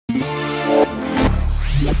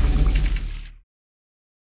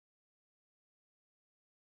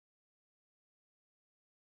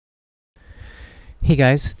Hey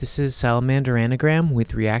guys, this is Salamander Anagram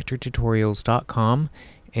with reaktortutorials.com,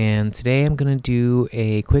 and today I'm going to do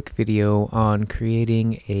a quick video on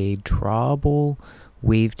creating a drawable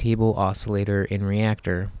wavetable oscillator in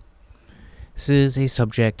Reaktor. This is a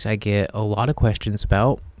subject I get a lot of questions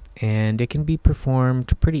about, and it can be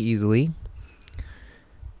performed pretty easily.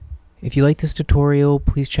 If you like this tutorial,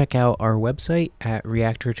 please check out our website at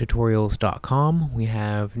reaktortutorials.com. We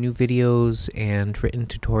have new videos and written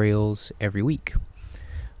tutorials every week.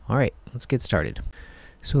 Alright, let's get started.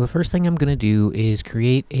 So the first thing I'm going to do is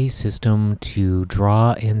create a system to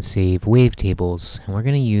draw and save wavetables, and we're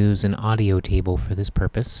going to use an audio table for this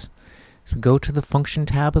purpose. So we go to the function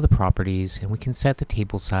tab of the properties, and we can set the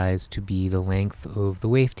table size to be the length of the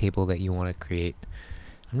wavetable that you want to create.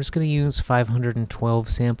 I'm just going to use 512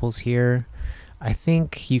 samples here. I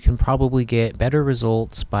think you can probably get better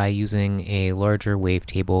results by using a larger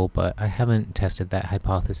wavetable, but I haven't tested that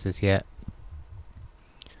hypothesis yet.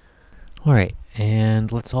 Alright,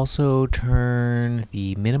 and let's also turn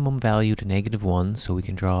the minimum value to -1 so we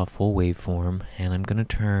can draw a full waveform, and I'm going to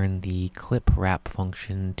turn the clip wrap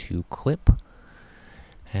function to clip.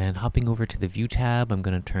 And hopping over to the View tab, I'm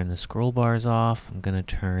going to turn the scroll bars off, I'm going to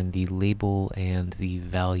turn the label and the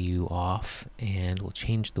value off, and we'll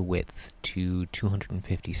change the width to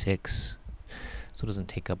 256 so it doesn't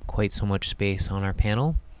take up quite so much space on our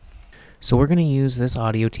panel. So we're going to use this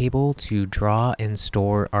audio table to draw and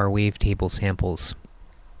store our wavetable samples.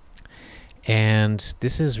 And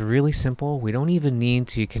this is really simple. We don't even need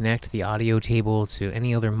to connect the audio table to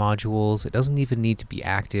any other modules. It doesn't even need to be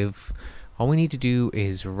active. All we need to do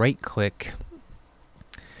is right-click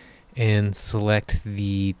and select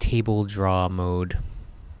the table draw mode.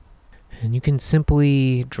 And you can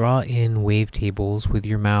simply draw in wavetables with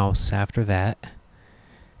your mouse after that.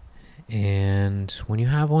 And when you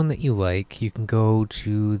have one that you like, you can go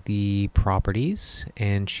to the properties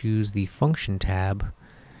and choose the function tab.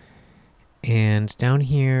 And down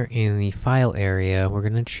here in the file area, we're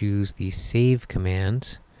going to choose the save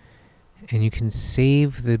command. And you can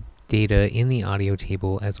save the data in the audio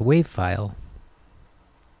table as a WAV file.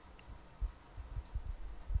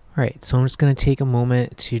 Alright, so I'm just going to take a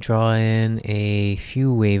moment to draw in a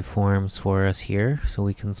few waveforms for us here so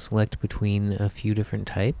we can select between a few different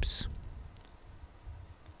types.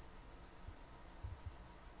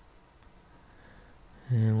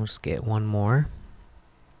 And we'll just get one more.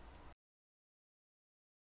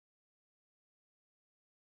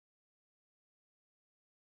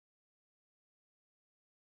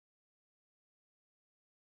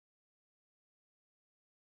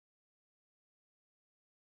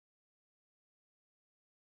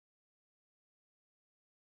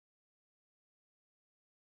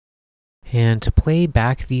 And to play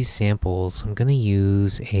back these samples, I'm going to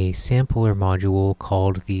use a sampler module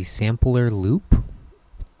called the sampler loop.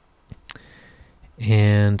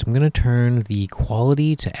 And I'm going to turn the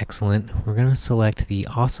quality to excellent. We're going to select the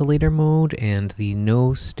oscillator mode and the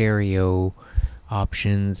no stereo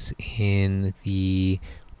options in the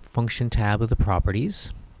function tab of the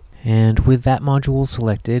properties. And with that module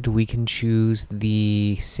selected, we can choose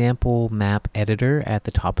the sample map editor at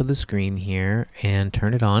the top of the screen here and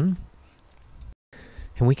turn it on.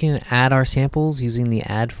 And we can add our samples using the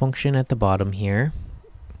add function at the bottom here.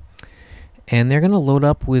 And they're going to load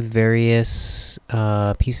up with various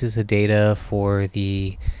pieces of data for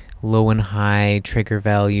the low and high trigger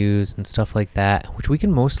values and stuff like that, which we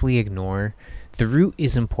can mostly ignore. The root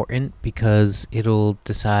is important because it'll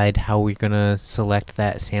decide how we're going to select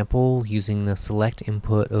that sample using the select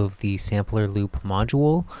input of the sampler loop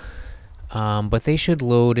module. But they should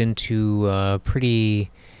load into a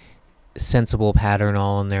pretty sensible pattern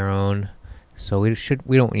all on their own. So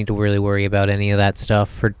we don't need to really worry about any of that stuff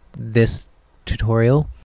for this tutorial.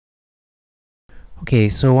 Okay,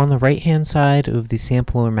 so on the right hand side of the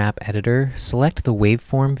sampler map editor, select the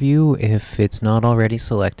waveform view if it's not already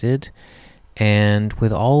selected, and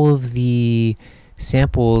with all of the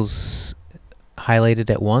samples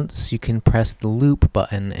highlighted at once, you can press the loop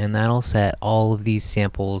button, and that'll set all of these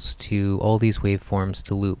samples to all these waveforms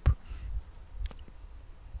to loop.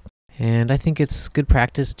 And I think it's good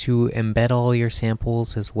practice to embed all your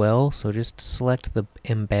samples as well, so just select the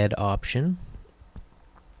embed option.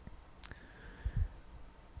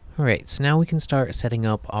 Alright, so now we can start setting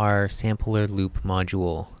up our sampler loop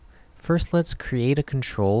module. First, let's create a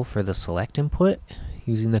control for the select input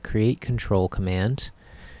using the create control command.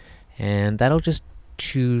 And that'll just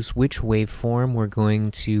choose which waveform we're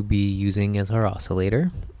going to be using as our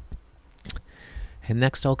oscillator. And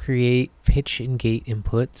next I'll create pitch and gate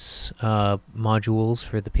inputs, modules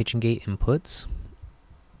for the pitch and gate inputs.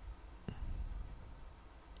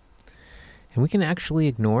 And we can actually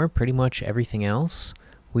ignore pretty much everything else.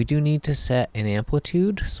 We do need to set an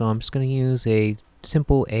amplitude, so I'm just going to use a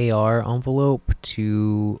simple AR envelope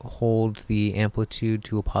to hold the amplitude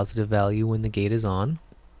to a positive value when the gate is on.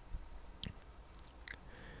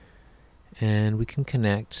 And we can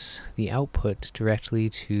connect the output directly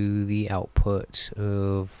to the output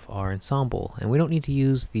of our ensemble. And we don't need to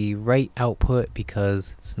use the right output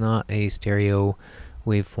because it's not a stereo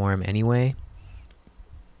waveform anyway.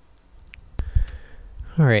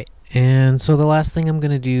 Alright, and so the last thing I'm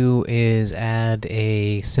going to do is add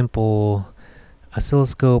a simple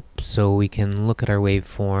oscilloscope so we can look at our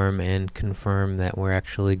waveform and confirm that we're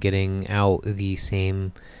actually getting out the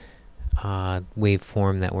same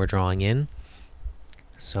waveform that we're drawing in.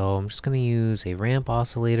 So I'm just going to use a ramp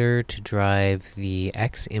oscillator to drive the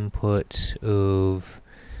X input of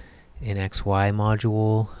an XY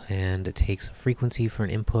module, and it takes a frequency for an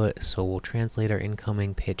input, so we'll translate our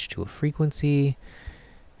incoming pitch to a frequency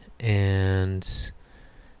and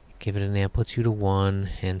give it an amplitude of 1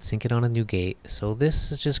 and sync it on a new gate. So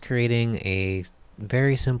this is just creating a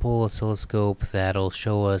very simple oscilloscope that'll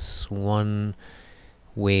show us one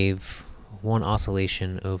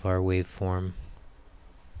oscillation of our waveform.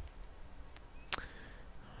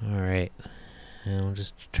 Alright, and we'll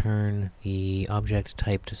just turn the object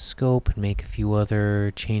type to scope and make a few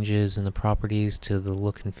other changes in the properties to the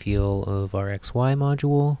look and feel of our XY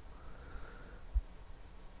module.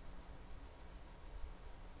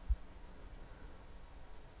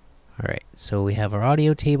 Alright, so we have our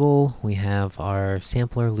audio table, we have our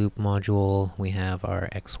sampler loop module, we have our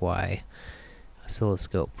XY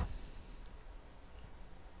oscilloscope.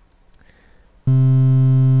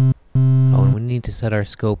 Oh, and we need to set our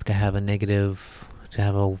scope to have a minimum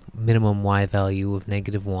Y value of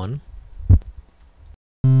 -1.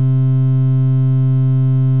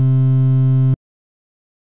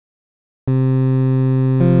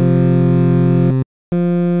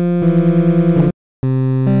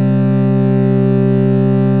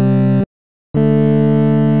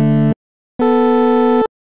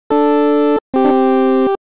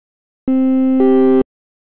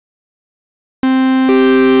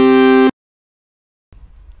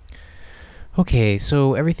 Okay,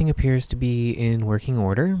 so everything appears to be in working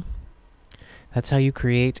order. That's how you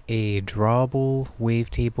create a drawable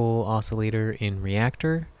wavetable oscillator in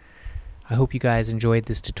Reaktor. I hope you guys enjoyed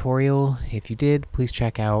this tutorial. If you did, please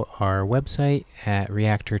check out our website at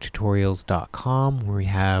reaktortutorials.com, where we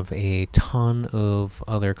have a ton of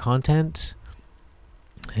other content.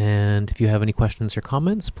 And if you have any questions or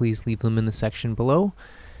comments, please leave them in the section below.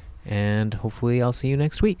 And hopefully I'll see you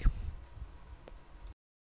next week.